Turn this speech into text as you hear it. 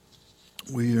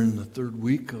We are in the third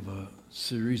week of a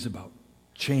series about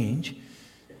change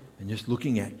and just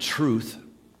looking at truth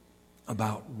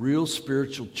about real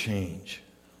spiritual change,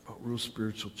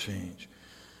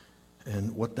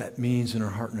 and what that means in our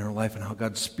heart and in our life and how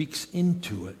God speaks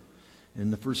into it.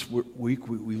 In the first week,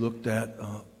 we looked at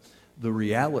the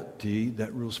reality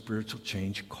that real spiritual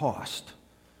change cost.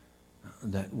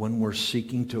 That when we're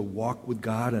seeking to walk with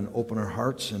God and open our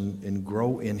hearts and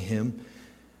grow in Him,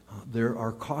 there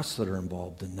are costs that are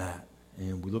involved in that.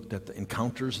 And we looked at the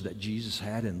encounters that Jesus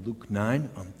had in Luke 9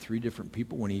 on 3 different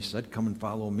people when He said, "Come and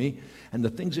follow me," and the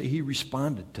things that He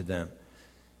responded to them.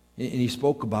 And He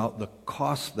spoke about the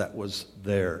cost that was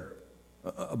there,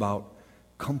 about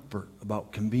comfort,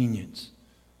 about convenience,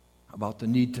 about the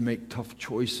need to make tough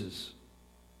choices,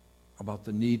 about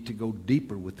the need to go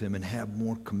deeper with Him and have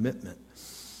more commitment.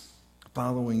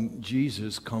 Following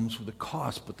Jesus comes with a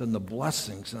cost, but then the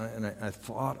blessings. And I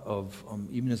thought of,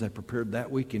 even as I prepared that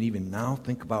week and even now,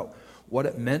 think about what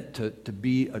it meant to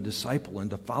be a disciple and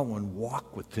to follow and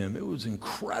walk with Him. It was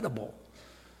incredible.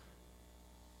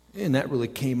 And that really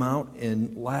came out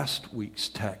in last week's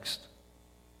text.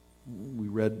 We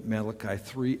read Malachi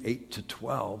 3, 8 to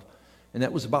 12, and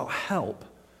that was about help.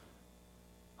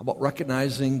 About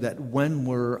recognizing that when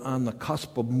we're on the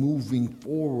cusp of moving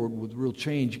forward with real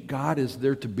change, God is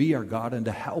there to be our God and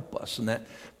to help us. And that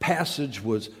passage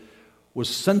was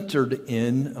centered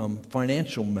in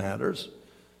financial matters,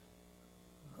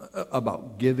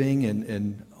 about giving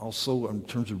and also in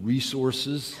terms of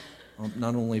resources,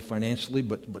 not only financially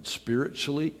but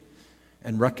spiritually,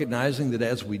 and recognizing that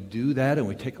as we do that and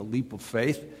we take a leap of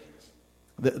faith,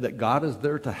 that God is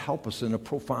there to help us in a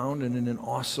profound and in an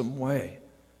awesome way.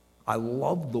 I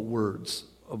love the words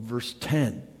of verse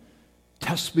 10.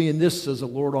 "Test me in this, says the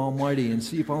Lord Almighty, and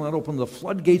see if I'll not open the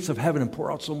floodgates of heaven and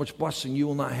pour out so much blessing you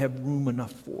will not have room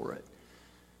enough for it."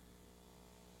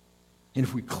 And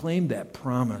if we claim that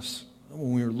promise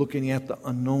when we are looking at the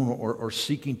unknown or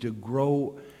seeking to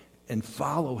grow and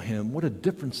follow Him, what a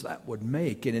difference that would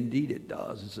make. And indeed it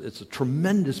does. It's a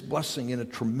tremendous blessing and a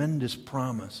tremendous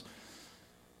promise.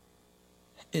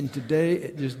 And today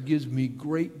it just gives me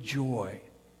great joy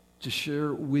to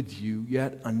share with you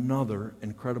yet another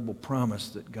incredible promise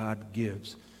that God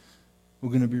gives. We're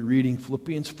going to be reading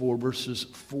Philippians 4, verses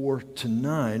 4 to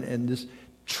 9, and this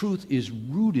truth is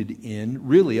rooted in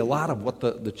really a lot of what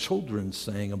the children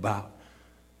sang about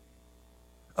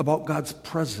God's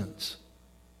presence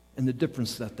and the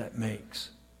difference that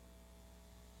makes,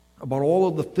 about all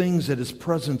of the things that His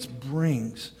presence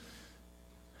brings,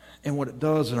 and what it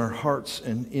does in our hearts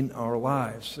and in our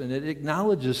lives. And it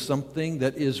acknowledges something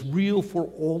that is real for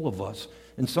all of us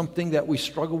and something that we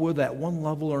struggle with at one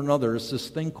level or another. It's this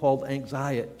thing called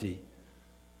anxiety.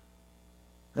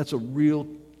 That's a real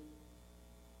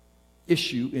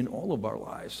issue in all of our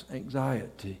lives.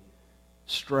 Anxiety,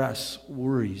 stress,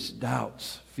 worries,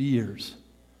 doubts, fears.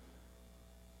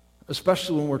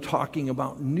 Especially when we're talking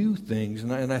about new things.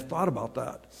 And I thought about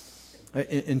that.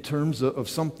 In terms of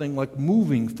something like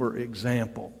moving, for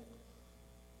example.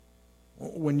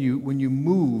 When you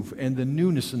move and the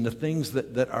newness and the things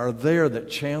that are there that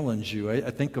challenge you. I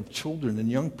think of children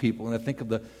and young people, and I think of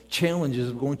the challenges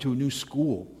of going to a new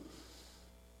school.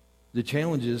 The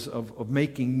challenges of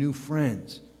making new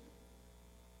friends.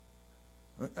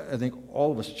 I think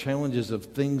all of us challenges of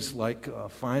things like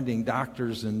finding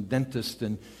doctors and dentists,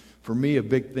 and for me a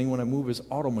big thing when I move is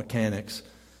auto mechanics.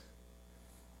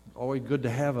 Always good to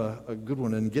have a good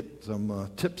one and get some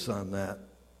tips on that.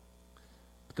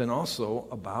 But then also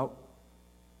about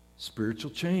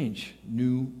spiritual change,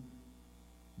 new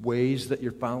ways that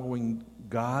you're following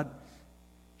God,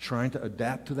 trying to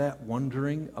adapt to that,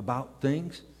 wondering about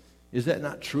things. Is that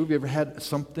not true? Have you ever had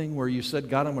something where you said,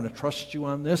 "God, I'm going to trust you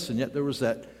on this," and yet there was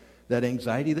that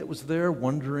anxiety that was there,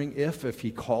 wondering if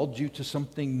He called you to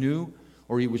something new,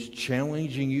 or He was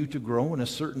challenging you to grow in a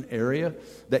certain area,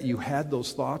 that you had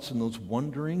those thoughts and those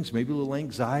wonderings, maybe a little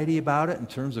anxiety about it in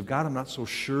terms of, "God, I'm not so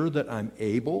sure that I'm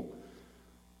able.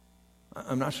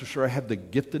 I'm not so sure I have the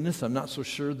giftedness. I'm not so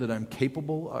sure that I'm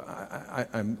capable.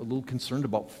 I'm a little concerned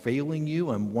about failing you.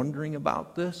 I'm wondering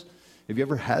about this." Have you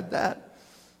ever had that?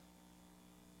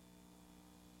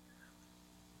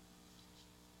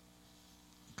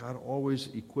 God always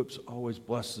equips, always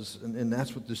blesses, and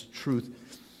that's what this truth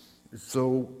is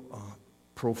so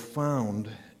profound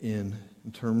in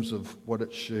terms of what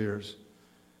it shares.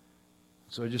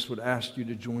 So I just would ask you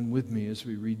to join with me as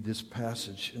we read this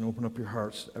passage and open up your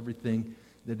hearts to everything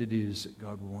that it is that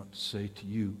God will want to say to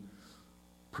you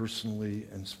personally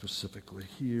and specifically.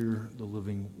 Hear the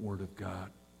living Word of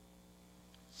God.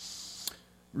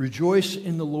 Rejoice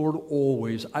in the Lord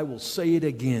always. I will say it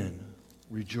again.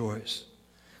 rejoice.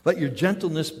 Let your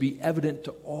gentleness be evident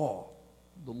to all.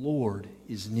 The Lord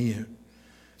is near.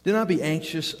 Do not be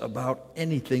anxious about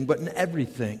anything, but in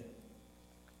everything,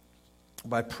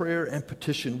 by prayer and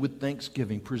petition with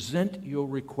thanksgiving, present your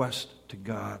request to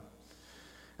God.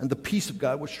 And the peace of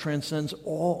God, which transcends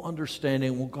all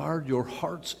understanding, will guard your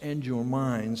hearts and your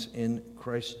minds in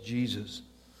Christ Jesus.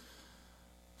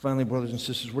 Finally, brothers and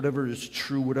sisters, whatever is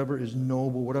true, whatever is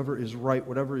noble, whatever is right,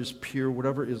 whatever is pure,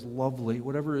 whatever is lovely,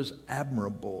 whatever is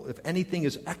admirable, if anything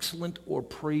is excellent or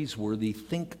praiseworthy,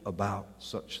 think about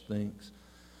such things.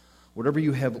 Whatever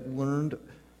you have learned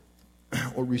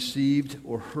or received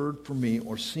or heard from me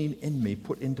or seen in me,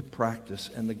 put into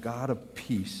practice, and the God of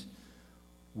peace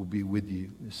will be with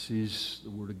you. This is the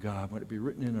word of God. Might it be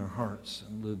written in our hearts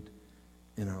and lived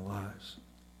in our lives.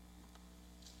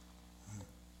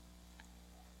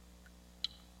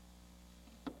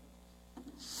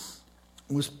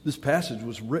 This passage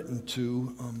was written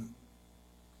to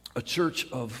a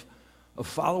church of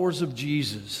followers of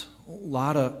Jesus, a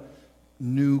lot of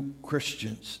new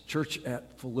Christians, church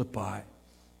at Philippi,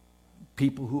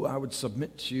 people who I would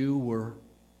submit to you were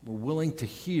willing to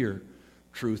hear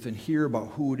truth and hear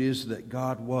about who it is that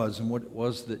God was and what it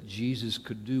was that Jesus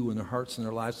could do in their hearts and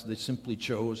their lives, so they simply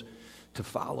chose to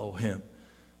follow him.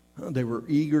 They were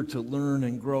eager to learn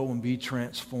and grow and be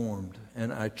transformed,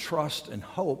 and I trust and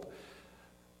hope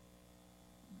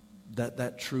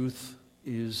that truth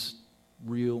is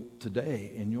real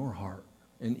today in your heart,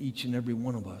 in each and every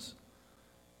one of us.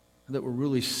 That we're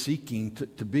really seeking to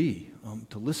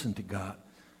listen to God,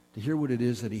 to hear what it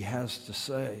is that he has to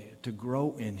say, to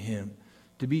grow in him,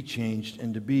 to be changed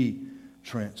and to be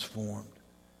transformed.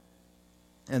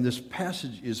 And this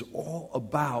passage is all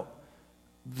about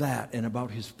that and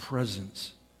about his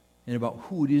presence and about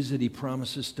who it is that he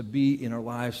promises to be in our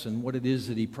lives and what it is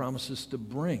that he promises to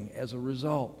bring as a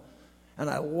result. And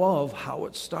I love how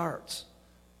it starts.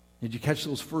 Did you catch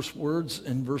those first words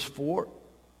in verse 4?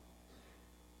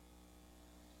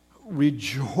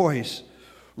 Rejoice.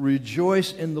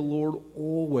 Rejoice in the Lord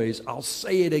always. I'll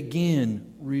say it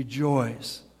again.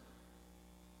 Rejoice.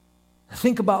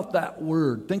 Think about that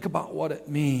word. Think about what it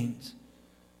means.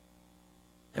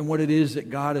 And what it is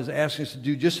that God is asking us to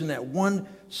do just in that one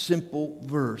simple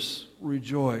verse.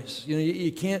 Rejoice. You know,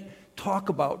 you can't talk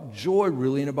about joy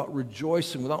really and about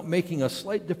rejoicing without making a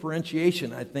slight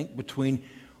differentiation, I think, between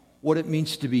what it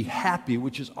means to be happy,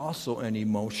 which is also an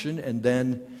emotion, and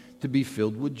then to be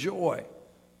filled with joy.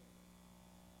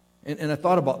 And I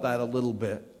thought about that a little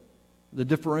bit, the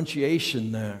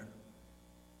differentiation there.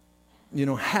 You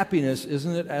know, happiness,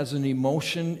 isn't it, as an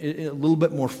emotion, a little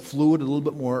bit more fluid, a little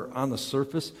bit more on the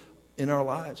surface in our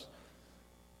lives?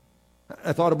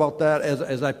 I thought about that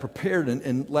as I prepared,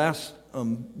 and last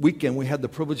weekend we had the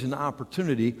privilege and the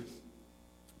opportunity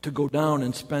to go down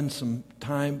and spend some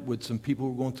time with some people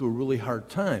who were going through a really hard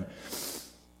time.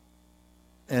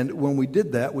 And when we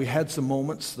did that, we had some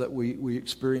moments that we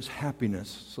experienced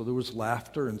happiness. So there was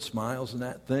laughter and smiles and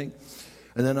that thing.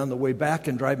 And then on the way back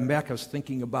and driving back, I was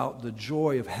thinking about the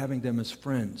joy of having them as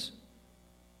friends.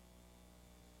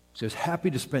 So I was happy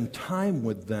to spend time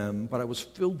with them, but I was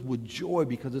filled with joy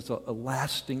because it's a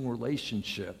lasting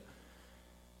relationship.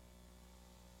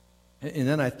 And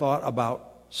then I thought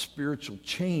about spiritual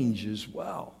change as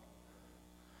well.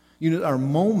 You know, there are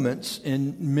moments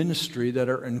in ministry that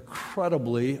are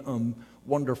incredibly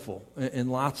wonderful and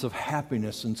lots of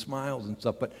happiness and smiles and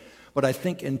stuff. But I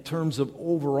think in terms of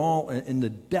overall, in the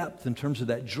depth, in terms of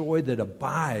that joy that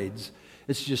abides,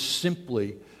 it's just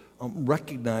simply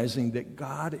recognizing that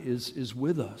God is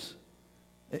with us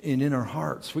and in our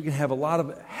hearts. We can have a lot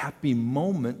of happy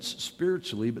moments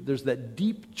spiritually, but there's that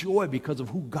deep joy because of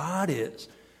who God is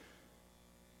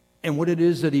and what it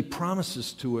is that he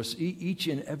promises to us each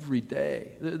and every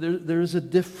day. There is a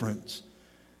difference.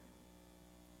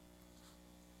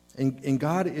 And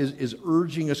God is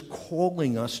urging us,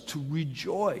 calling us to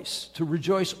rejoice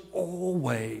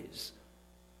always,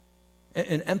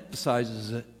 and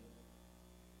emphasizes it.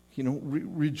 You know,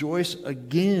 rejoice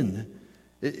again.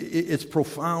 It's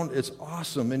profound, it's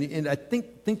awesome. And I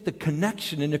think the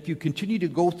connection, and if you continue to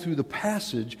go through the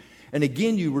passage, and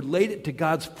again, you relate it to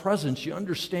God's presence, you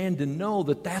understand and know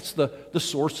that that's the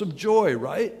source of joy,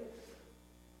 right?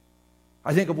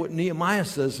 I think of what Nehemiah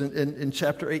says in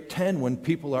chapter 8:10 when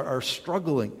people are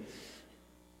struggling.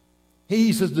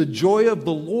 He says, the joy of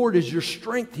the Lord is your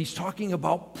strength. He's talking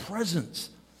about presence,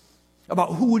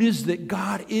 about who it is that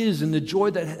God is and the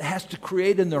joy that it has to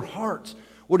create in their hearts,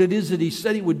 what it is that he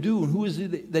said he would do and who is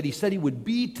it that he said he would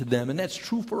be to them. And that's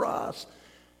true for us.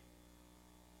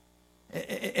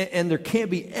 And there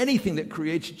can't be anything that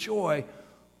creates joy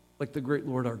like the great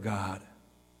Lord our God.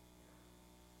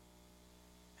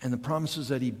 and the promises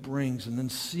that he brings, and then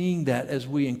seeing that as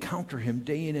we encounter him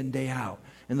day in and day out,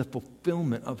 and the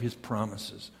fulfillment of his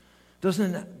promises.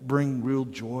 Doesn't that bring real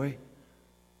joy?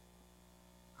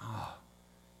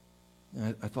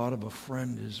 I thought of a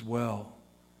friend as well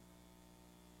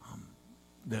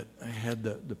that I had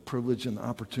the privilege and the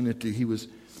opportunity. He was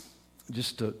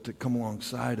just to come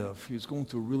alongside of. He was going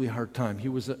through a really hard time. He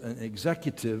was an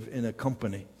executive in a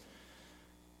company.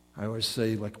 I always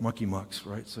say like Mucky Mucks,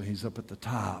 right? So he's up at the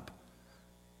top.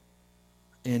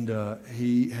 And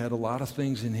he had a lot of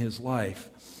things in his life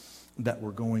that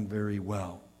were going very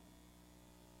well.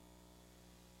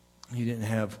 He didn't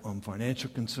have financial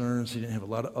concerns. He didn't have a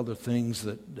lot of other things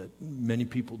that many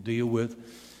people deal with.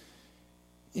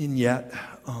 And yet,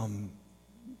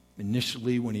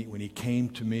 initially when he came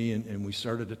to me and we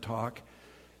started to talk,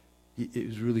 it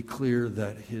was really clear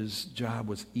that his job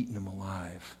was eating him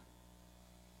alive.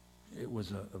 It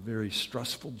was a very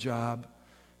stressful job,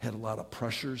 had a lot of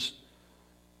pressures,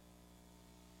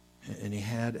 and he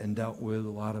had and dealt with a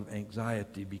lot of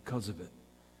anxiety because of it.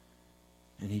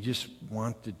 And he just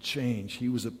wanted change. He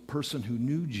was a person who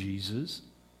knew Jesus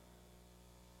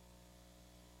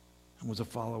and was a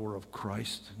follower of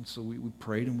Christ. And so we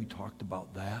prayed and we talked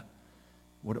about that,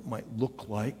 what it might look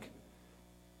like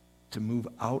to move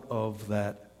out of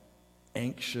that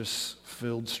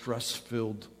anxious-filled,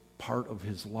 stress-filled part of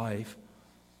his life.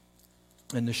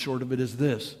 And the short of it is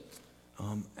this.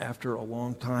 After a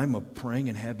long time of praying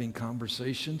and having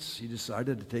conversations, he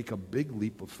decided to take a big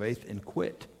leap of faith and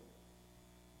quit.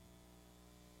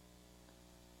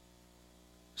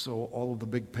 So all of the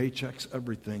big paychecks,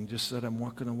 everything, just said, I'm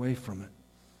walking away from it.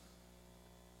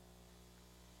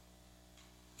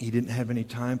 He didn't have any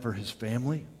time for his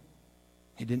family.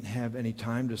 He didn't have any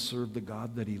time to serve the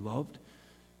God that he loved.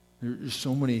 There's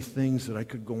so many things that I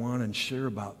could go on and share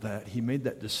about that. He made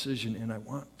that decision, and I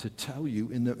want to tell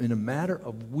you, in a matter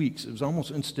of weeks, it was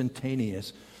almost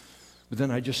instantaneous, but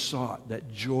then I just saw it,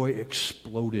 that joy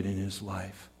exploded in his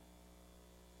life.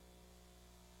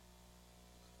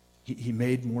 He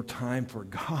made more time for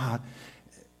God.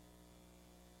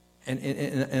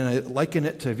 And I liken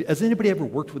it to, has anybody ever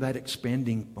worked with that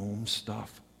expanding foam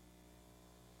stuff?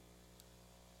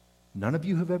 None of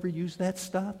you have ever used that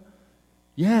stuff?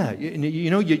 Yeah,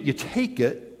 you take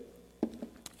it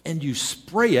and you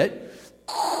spray it,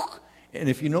 and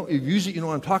if you use it, you know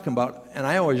what I'm talking about, and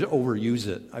I always overuse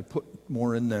it. I put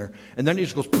more in there, and then it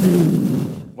just goes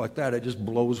like that. It just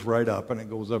blows right up, and it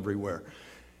goes everywhere.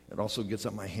 It also gets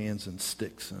on my hands and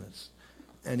sticks. And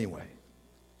anyway,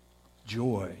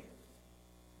 joy,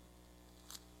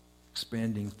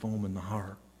 expanding foam in the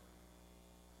heart,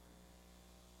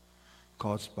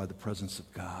 caused by the presence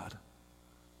of God.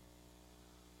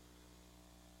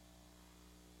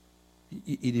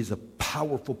 It is a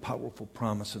powerful, powerful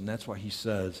promise, and that's why he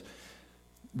says,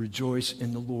 rejoice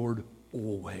in the Lord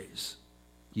always.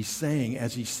 He's saying,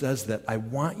 as he says that, I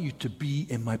want you to be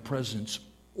in my presence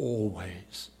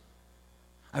always.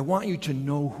 I want you to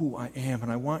know who I am,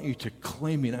 and I want you to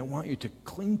claim me, and I want you to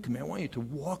cling to me. I want you to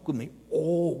walk with me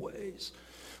always.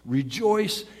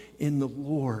 Rejoice in the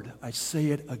Lord. I say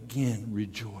it again,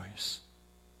 rejoice.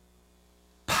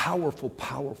 Powerful,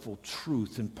 powerful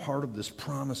truth and part of this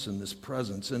promise and this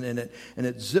presence. And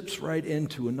it zips right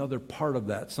into another part of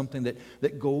that, something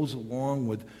that goes along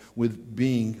with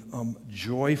being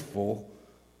joyful.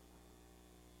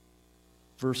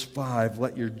 Verse 5,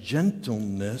 let your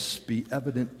gentleness be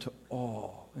evident to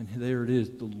all. And there it is,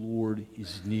 the Lord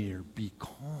is near. Be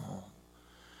calm.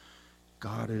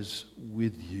 God is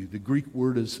with you. The Greek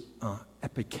word is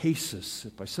epikasis,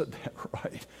 if I said that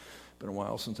right. It's been a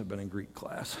while since I've been in Greek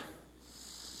class.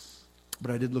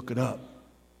 But I did look it up.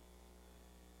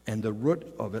 And the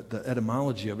root of it, the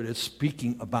etymology of it, is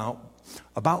speaking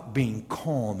about being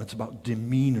calm. It's about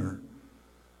demeanor,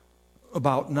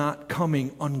 about not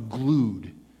coming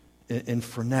unglued and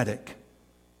frenetic.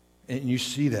 And you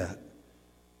see that.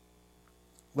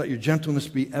 Let your gentleness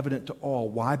be evident to all.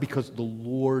 Why? Because the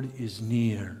Lord is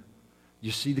near. You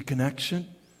see the connection?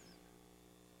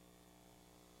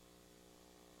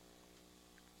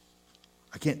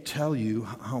 I can't tell you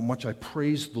how much I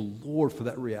praise the Lord for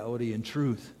that reality and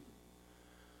truth.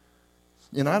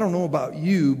 And I don't know about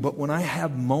you, but when I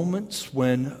have moments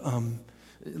when, a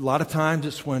lot of times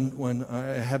it's when I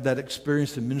have that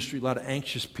experience in ministry, a lot of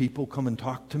anxious people come and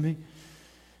talk to me,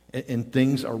 and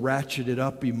things are ratcheted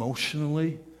up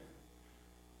emotionally.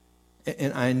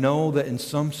 And I know that in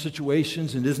some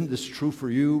situations, and isn't this true for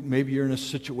you, maybe you're in a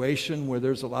situation where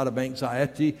there's a lot of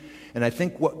anxiety, and I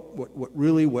think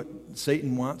what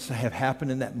Satan wants to have happen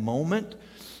in that moment,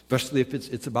 especially if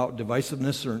it's about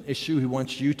divisiveness or an issue, he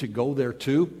wants you to go there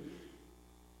too.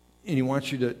 And he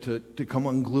wants you to come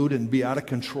unglued and be out of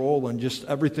control and just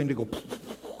everything to go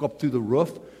up through the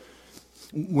roof.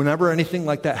 Whenever anything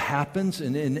like that happens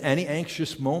in any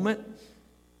anxious moment,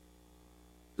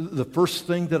 the first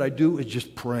thing that I do is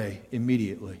just pray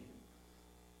immediately.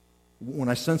 When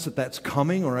I sense that that's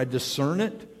coming or I discern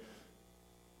it,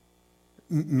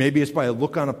 maybe it's by a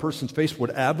look on a person's face,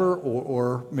 whatever,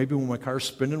 or maybe when my car's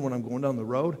spinning when I'm going down the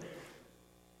road,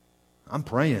 I'm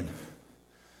praying.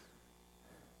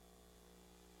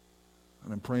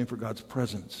 And I'm praying for God's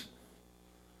presence.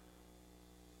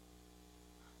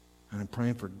 And I'm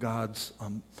praying for God's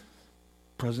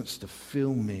presence to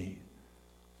fill me,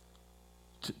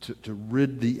 to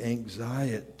rid the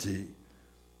anxiety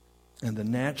and the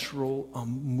natural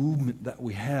movement that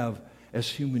we have as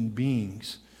human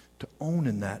beings, to own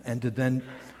in that and to then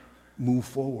move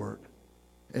forward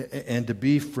and to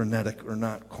be frenetic or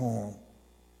not calm.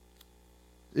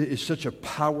 It's such a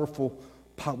powerful,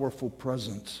 powerful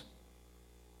presence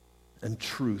and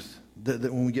truth that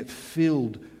when we get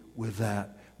filled with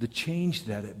that, the change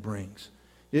that it brings.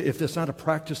 If that's not a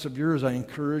practice of yours, I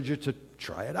encourage you to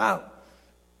try it out.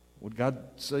 What God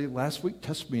say last week?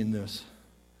 Test me in this.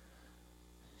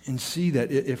 And see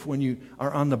that if when you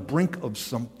are on the brink of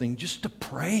something, just to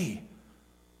pray.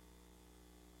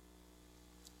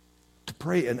 To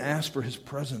pray and ask for His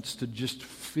presence to just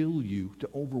fill you, to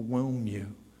overwhelm you.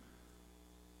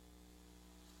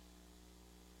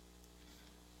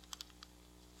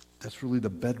 That's really the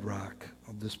bedrock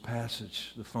of this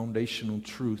passage. The foundational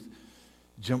truth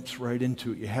jumps right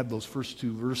into it. You have those first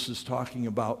two verses talking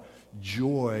about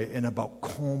joy and about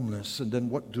calmness. And then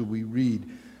what do we read?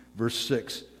 Verse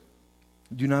 6.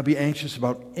 Do not be anxious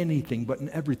about anything, but in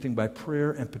everything by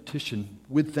prayer and petition,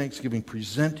 with thanksgiving,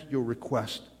 present your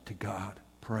request to God.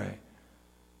 Pray.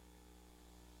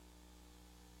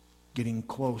 Getting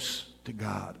close to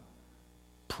God.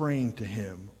 Praying to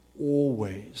Him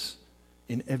always.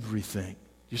 In everything.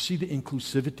 You see the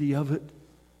inclusivity of it?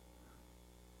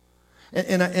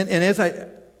 And as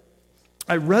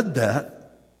I read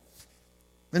that,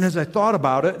 and as I thought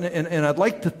about it, and I'd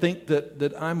like to think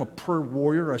that I'm a prayer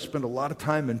warrior, I spend a lot of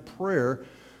time in prayer,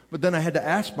 but then I had to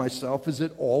ask myself, is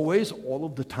it always, all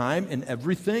of the time, in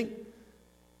everything?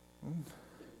 Well,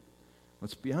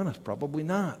 let's be honest, probably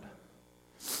not.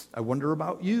 I wonder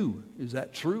about you. Is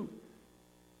that true?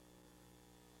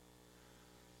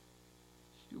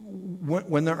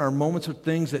 When there are moments of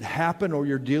things that happen or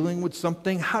you're dealing with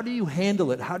something, how do you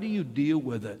handle it? How do you deal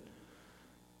with it?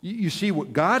 You see,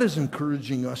 what God is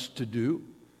encouraging us to do,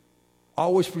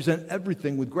 always present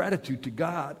everything with gratitude to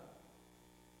God.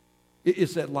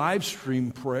 It's that live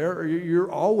stream prayer.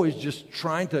 You're always just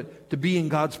trying to be in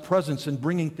God's presence and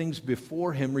bringing things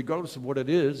before Him, regardless of what it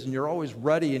is, and you're always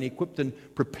ready and equipped and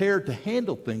prepared to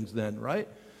handle things then, right?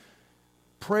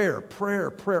 Prayer, prayer,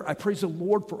 prayer. I praise the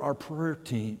Lord for our prayer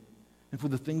team and for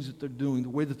the things that they're doing, the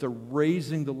way that they're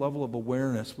raising the level of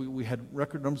awareness. We had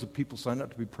record numbers of people sign up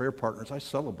to be prayer partners. I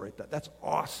celebrate that. That's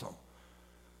awesome.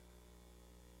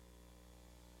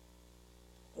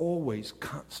 Always,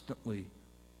 constantly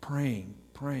praying,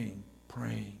 praying,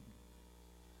 praying.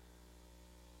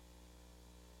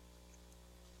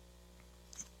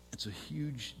 It's a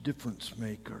huge difference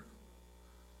maker.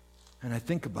 And I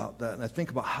think about that, and I think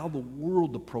about how the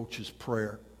world approaches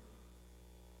prayer.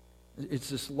 It's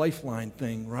this lifeline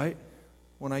thing, right?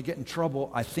 When I get in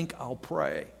trouble, I think I'll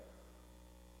pray.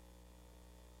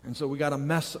 And so we got a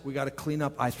mess that we got to clean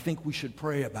up. I think we should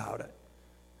pray about it.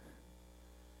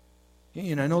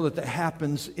 And I know that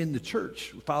happens in the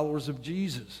church, followers of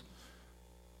Jesus.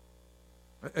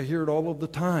 I hear it all of the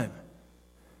time.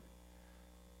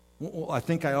 Well, I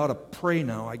think I ought to pray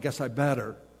now. I guess I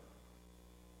better.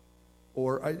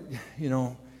 Or,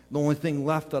 the only thing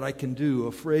left that I can do,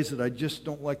 a phrase that I just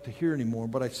don't like to hear anymore,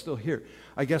 but I still hear.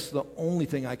 I guess the only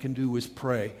thing I can do is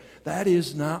pray. That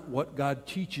is not what God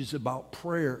teaches about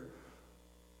prayer.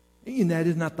 And that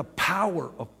is not the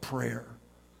power of prayer.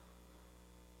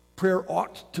 Prayer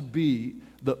ought to be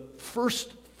the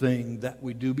first thing that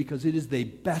we do because it is the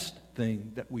best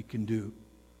thing that we can do.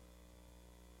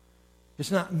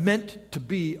 It's not meant to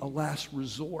be a last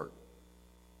resort.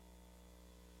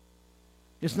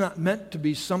 It's not meant to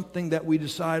be something that we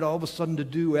decide all of a sudden to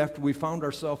do after we found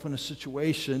ourselves in a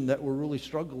situation that we're really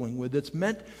struggling with. It's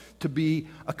meant to be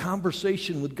a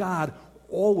conversation with God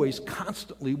always,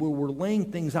 constantly, where we're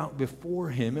laying things out before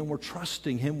Him and we're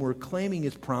trusting Him, we're claiming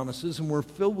His promises, and we're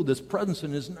filled with His presence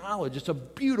and His knowledge. It's a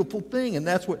beautiful thing, and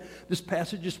that's what this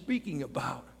passage is speaking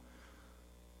about.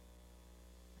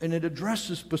 And it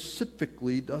addresses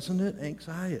specifically, doesn't it,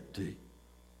 anxiety.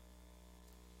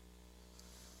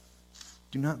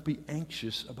 Do not be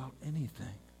anxious about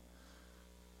anything.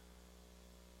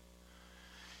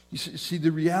 You see,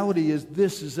 the reality is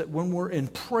this, is that when we're in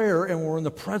prayer and we're in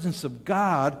the presence of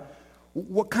God,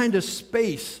 what kind of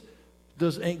space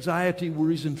does anxiety,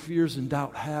 worries, and fears and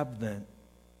doubt have then?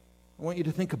 I want you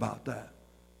to think about that.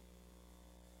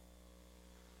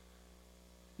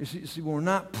 You see, when we're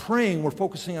not praying, we're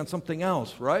focusing on something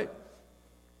else, right?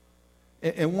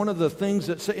 And one of the things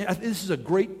that Satan, this is a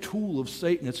great tool of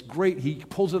Satan. It's great. He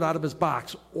pulls it out of his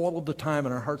box all of the time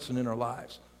in our hearts and in our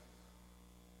lives.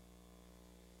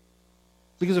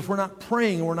 Because if we're not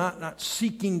praying, we're not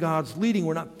seeking God's leading,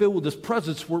 we're not filled with His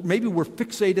presence, maybe we're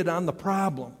fixated on the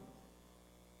problem.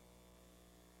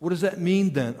 What does that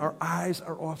mean then? Our eyes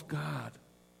are off God.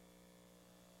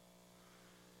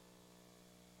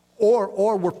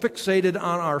 Or we're fixated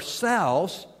on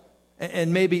ourselves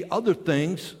and maybe other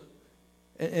things.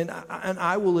 And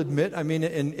I will admit,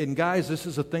 and guys, this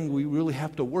is a thing we really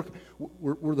have to work.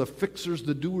 We're the fixers,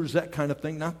 the doers, that kind of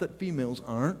thing. Not that females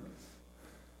aren't.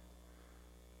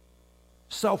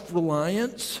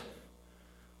 Self-reliance.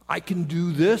 I can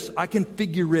do this. I can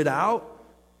figure it out.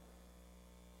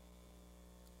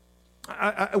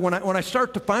 When I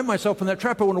start to find myself in that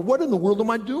trap, I wonder, what in the world am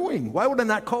I doing? Why would I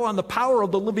not call on the power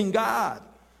of the living God?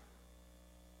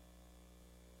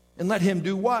 And let Him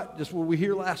do what? Just what we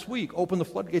hear last week. Open the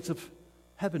floodgates of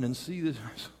heaven and see this,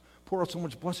 pour out so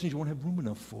much blessings you won't have room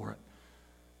enough for it.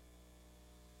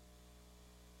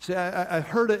 See, I've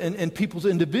heard it in people's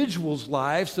individuals'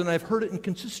 lives, and I've heard it in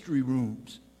consistory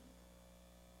rooms.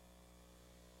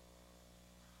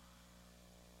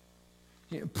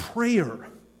 Prayer,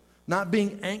 not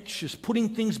being anxious,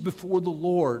 putting things before the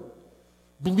Lord,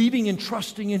 believing and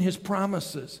trusting in His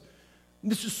promises.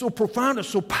 And this is so profound, it's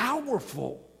so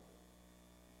powerful.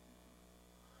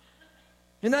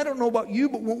 And I don't know about you,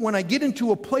 but when I get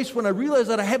into a place when I realize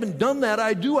that I haven't done that,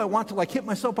 I want to hit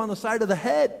myself on the side of the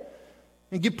head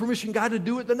and give permission God to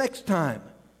do it the next time.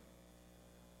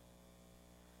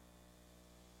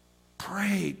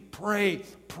 Pray, pray,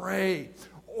 pray.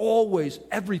 Always,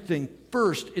 everything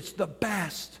first. It's the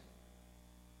best.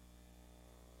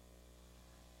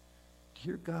 Do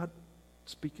you hear God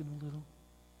speaking a little?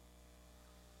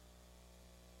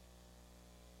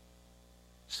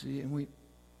 See, and we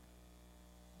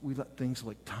let things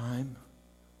like time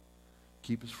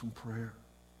keep us from prayer.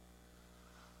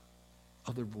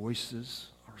 Other voices,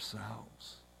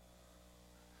 ourselves.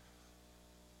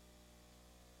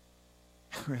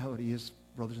 The reality is,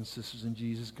 brothers and sisters in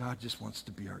Jesus, God just wants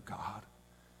to be our God.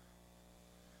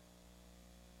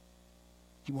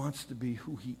 He wants to be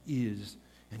who He is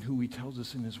and who He tells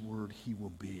us in His Word He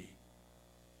will be.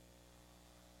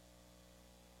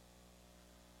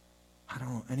 I don't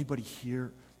know, anybody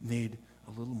here need a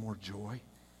little more joy?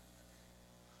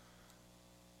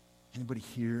 Anybody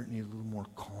here need a little more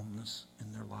calmness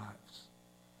in their lives?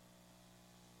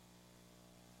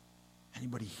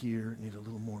 Anybody here need a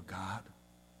little more God?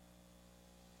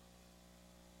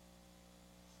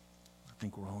 I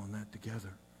think we're all in that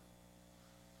together.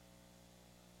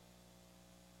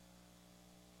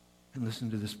 And listen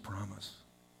to this promise.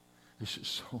 This is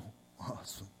so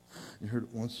awesome. You heard it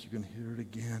once, you're going to hear it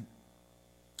again.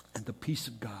 And the peace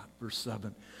of God, verse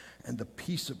 7, and the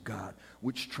peace of God,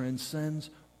 which transcends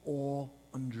all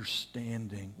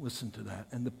understanding. Listen to that.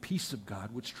 And the peace of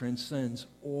God, which transcends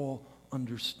all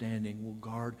understanding, will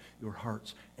guard your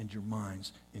hearts and your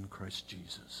minds in Christ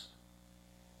Jesus.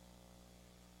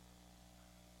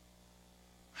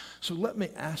 So let me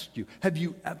ask you, have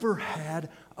you ever had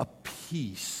a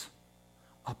peace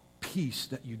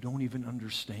that you don't even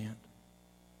understand?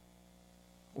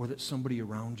 Or that somebody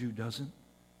around you doesn't?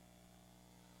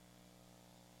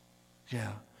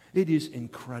 Yeah, it is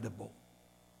incredible.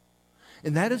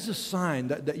 And that is a sign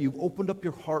that you've opened up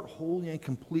your heart wholly and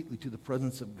completely to the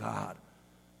presence of God.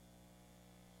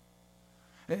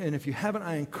 And if you haven't,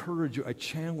 I encourage you, I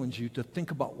challenge you to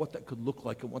think about what that could look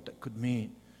like and what that could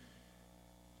mean.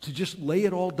 To just lay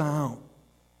it all down.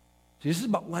 See, this is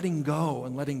about letting go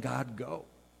and letting God go.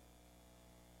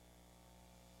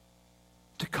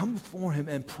 To come before Him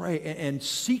and pray and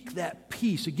seek that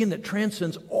peace, again, that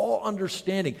transcends all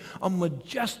understanding. A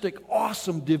majestic,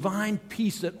 awesome, divine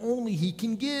peace that only He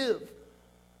can give.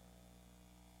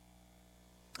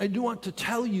 I do want to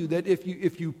tell you that if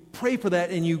you pray for that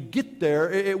and you get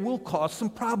there, it will cause some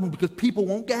problem because people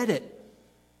won't get it.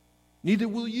 Neither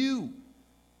will you.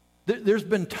 There's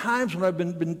been times when I've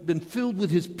been filled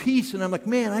with His peace and I'm like,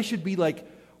 man, I should be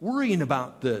worrying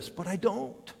about this, but I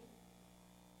don't.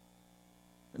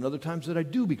 And other times that I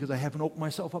do because I haven't opened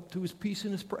myself up to His peace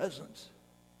and His presence.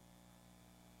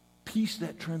 Peace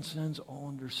that transcends all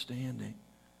understanding.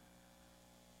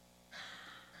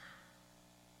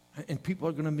 And people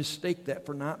are going to mistake that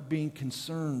for not being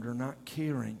concerned or not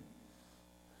caring.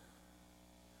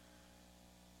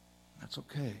 That's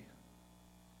okay.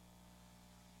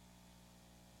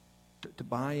 To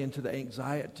buy into the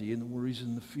anxiety and the worries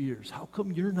and the fears. How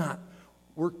come you're not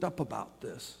worked up about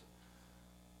this?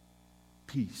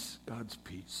 Peace, God's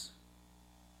peace.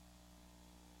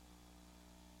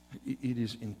 It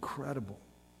is incredible.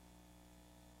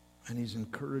 And he's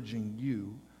encouraging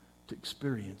you to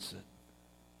experience it.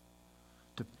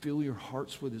 To fill your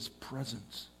hearts with his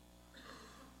presence.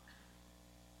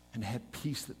 And have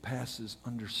peace that passes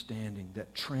understanding,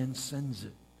 that transcends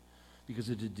it. Because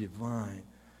it is divine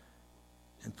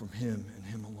and from him and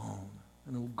him alone.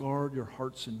 And it'll guard your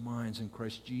hearts and minds in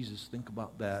Christ Jesus. Think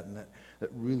about that. And that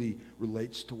really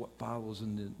relates to what follows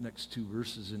in the next two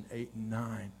verses in 8 and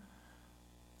 9.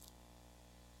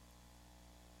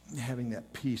 Having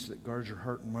that peace that guards your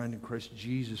heart and mind in Christ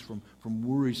Jesus from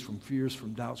worries, from fears,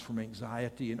 from doubts, from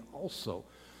anxiety, and also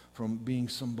from being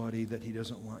somebody that he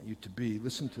doesn't want you to be.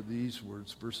 Listen to these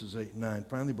words, verses 8 and 9.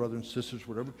 Finally, brothers and sisters,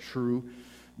 whatever true,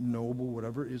 noble,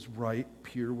 whatever is right,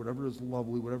 pure, whatever is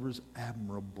lovely, whatever is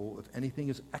admirable, if anything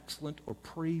is excellent or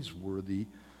praiseworthy,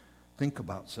 think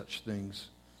about such things.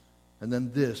 And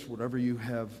then this, whatever you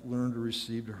have learned or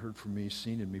received or heard from me,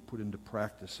 seen in me, put into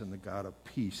practice, and the God of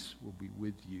peace will be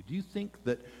with you. Do you think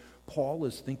that Paul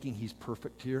is thinking he's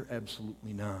perfect here?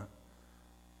 Absolutely not.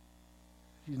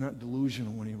 He's not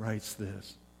delusional when he writes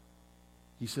this.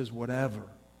 He says whatever.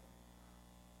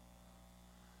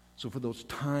 So for those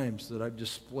times that I've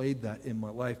displayed that in my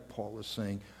life, Paul is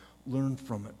saying, learn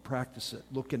from it, practice it,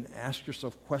 look and ask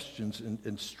yourself questions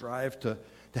and strive to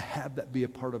have that be a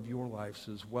part of your lives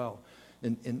as well.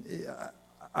 And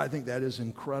I think that is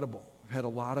incredible. I've had a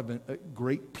lot of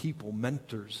great people,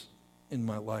 mentors in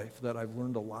my life that I've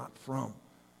learned a lot from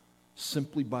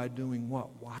simply by doing what?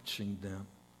 Watching them,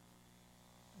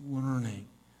 learning,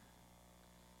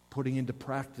 putting into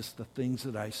practice the things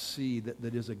that I see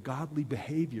that is a godly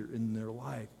behavior in their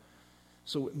life.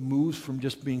 So it moves from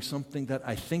just being something that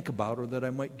I think about or that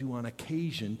I might do on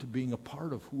occasion to being a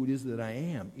part of who it is that I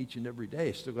am each and every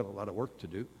day. Still got a lot of work to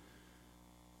do.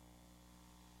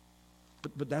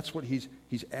 But that's what he's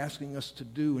asking us to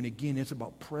do. And again, it's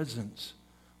about presence,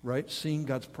 right? Seeing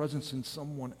God's presence in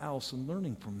someone else and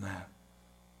learning from that.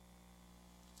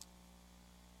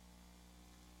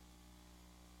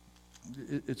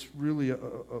 It's really,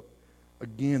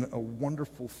 again, a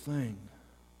wonderful thing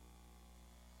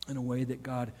in a way that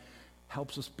God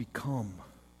helps us become,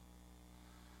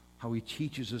 how he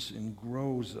teaches us and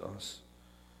grows us.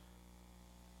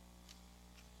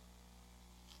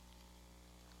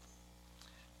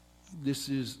 This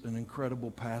is an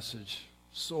incredible passage,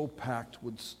 so packed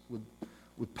with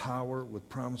power, with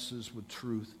promises, with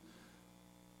truth,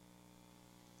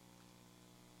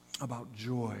 about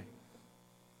joy,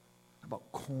 about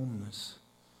calmness,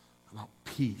 about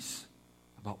peace,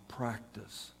 about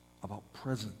practice, about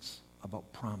presence,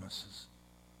 about promises.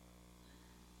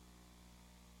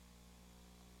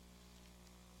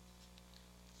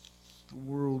 The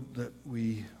world that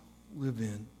we live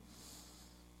in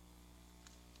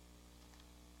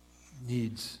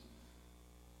needs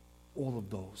all of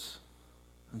those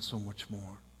and so much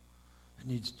more. It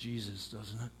needs Jesus,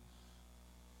 doesn't it?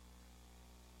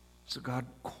 So God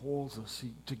calls us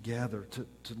together to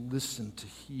listen, to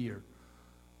hear,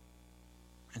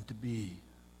 and to be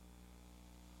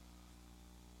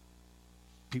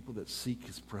people that seek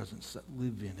his presence, that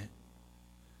live in it,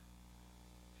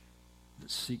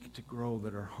 that seek to grow,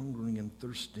 that are hungering and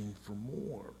thirsting for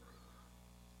more.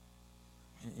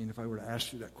 And if I were to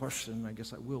ask you that question, I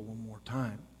guess I will one more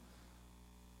time.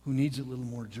 Who needs a little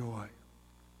more joy?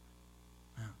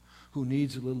 Yeah. Who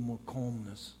needs a little more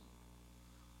calmness?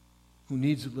 Who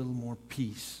needs a little more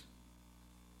peace?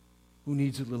 Who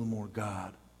needs a little more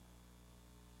God?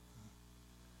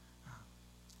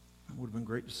 It would have been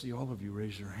great to see all of you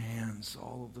raise your hands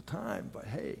all of the time, but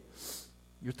hey,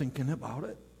 you're thinking about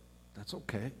it. That's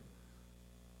okay.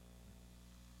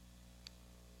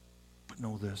 But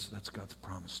know this, that's God's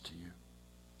promise to you.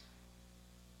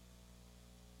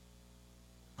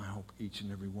 I hope each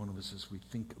and every one of us, as we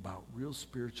think about real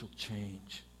spiritual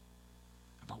change,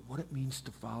 about what it means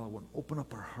to follow and open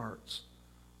up our hearts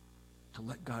to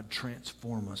let God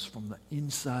transform us from the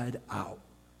inside out,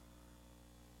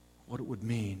 what it would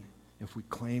mean if we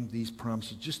claimed these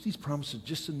promises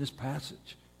just in this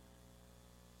passage.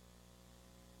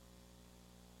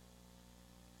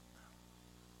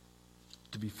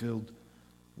 To be filled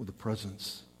with the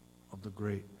presence of the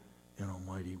great and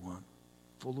almighty one,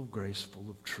 full of grace, full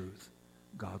of truth,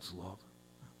 God's love.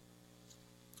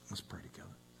 Let's pray together.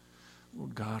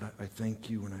 Lord God, I thank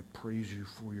you and I praise you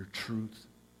for your truth.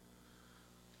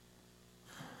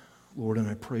 Lord, and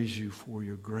I praise you for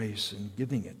your grace in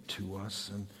giving it to us,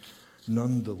 and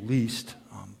none the least,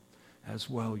 as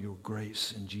well, your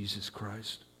grace in Jesus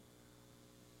Christ.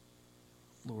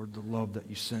 Lord, the love that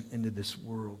you sent into this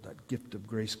world, that gift of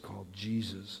grace called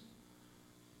Jesus.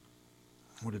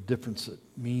 What a difference it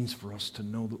means for us to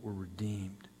know that we're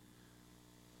redeemed,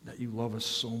 that you love us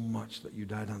so much that you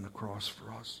died on the cross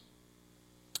for us.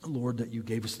 Lord, that you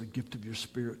gave us the gift of your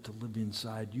Spirit to live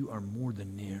inside. You are more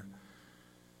than near.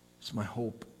 It's my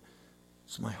hope.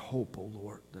 It's my hope, O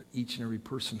Lord, that each and every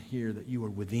person here, that you are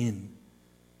within.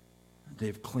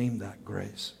 They've claimed that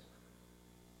grace.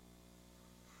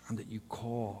 And that you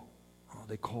call.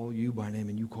 They call you by name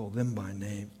and you call them by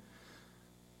name.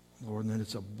 Lord, and that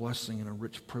it's a blessing and a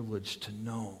rich privilege to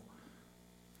know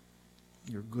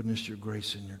your goodness, your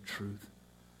grace, and your truth.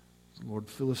 Lord,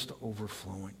 fill us to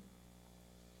overflowing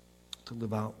to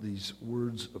live out these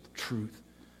words of truth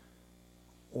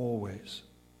always,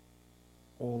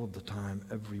 all of the time,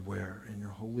 everywhere, in your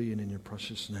holy and in your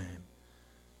precious name.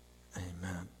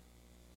 Amen.